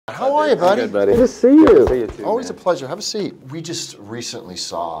How are you, buddy? Good, buddy. Good to see you. Good to see you too, Always man. a pleasure. Have a seat. We just recently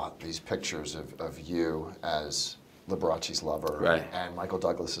saw these pictures of you as Liberace's lover, right, and Michael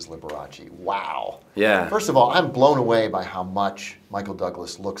Douglas as Liberace. Wow. Yeah. First of all, I'm blown away by how much Michael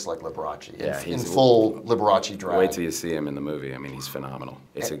Douglas looks like Liberace in full Liberace drag. Wait till you see him in the movie. I mean, he's phenomenal.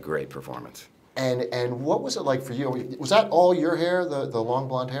 It's a great performance. And what was it like for you? Was that all your hair, the long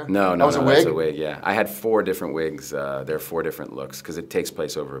blonde hair? No, that was a wig? That's a wig. Yeah, I had 4 different wigs. There are 4 different looks because it takes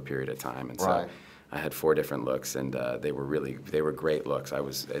place over a period of time, and so I had 4 different looks, and they were great looks.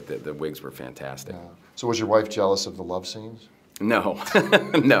 The wigs were fantastic. Yeah. So was your wife jealous of the love scenes? No,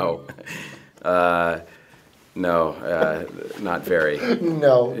 no. No, not very.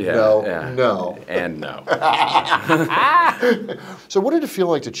 No, yeah, no, yeah. no. And no. So what did it feel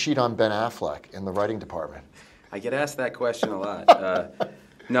like to cheat on Ben Affleck in the writing department? I get asked that question a lot.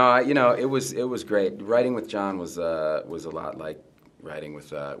 No, you know, it was great. Writing with John was a lot like writing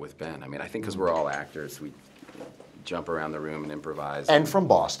with Ben. I mean, I think because we're all actors, we jump around the room and improvise. And from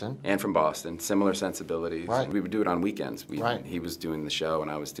Boston. And from Boston. Similar sensibilities. Right. We would do it on weekends. Right. He was doing the show and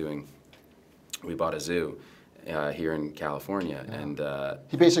I was doing, we bought a zoo here in California. Yeah. And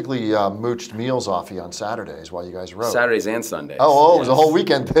he basically mooched meals off you on Saturdays while you guys wrote. Saturdays and Sundays. Oh, yes. It was a whole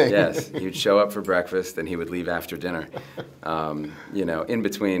weekend thing. Yes, he'd show up for breakfast and he would leave after dinner. You know, in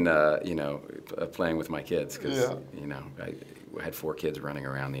between, you know, playing with my kids because, you know, I had 4 kids running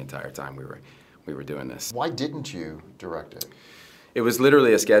around the entire time we were doing this. Why didn't you direct it? It was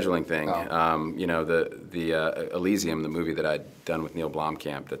literally a scheduling thing. Oh. You know, the Elysium, the movie that I'd done with Neil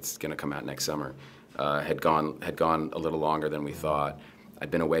Blomkamp that's going to come out next summer, had gone a little longer than we thought.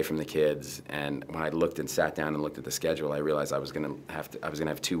 I'd been away from the kids, and when I looked and sat down and looked at the schedule, I realized I was going to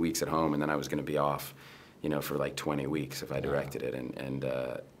have 2 weeks at home, and then I was going to be off, you know, for like 20 weeks if I directed it,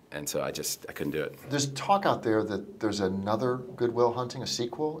 and so I couldn't do it. There's talk out there that there's another Good Will Hunting, a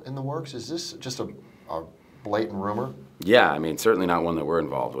sequel in the works. Is this just a blatant rumor? Yeah, I mean, certainly not one that we're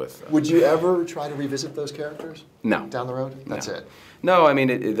involved with. Would you ever try to revisit those characters? No. Down the road? That's it? No, I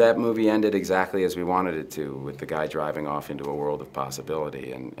mean, that movie ended exactly as we wanted it to, with the guy driving off into a world of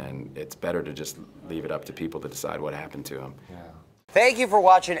possibility, and it's better to just leave it up to people to decide what happened to him. Yeah. Thank you for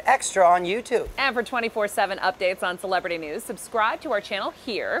watching Extra on YouTube. And for 24/7 updates on celebrity news, subscribe to our channel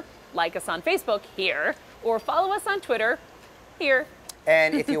here, like us on Facebook here, or follow us on Twitter here.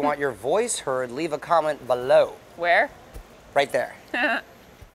 And if you want your voice heard, leave a comment below. Where? Right there.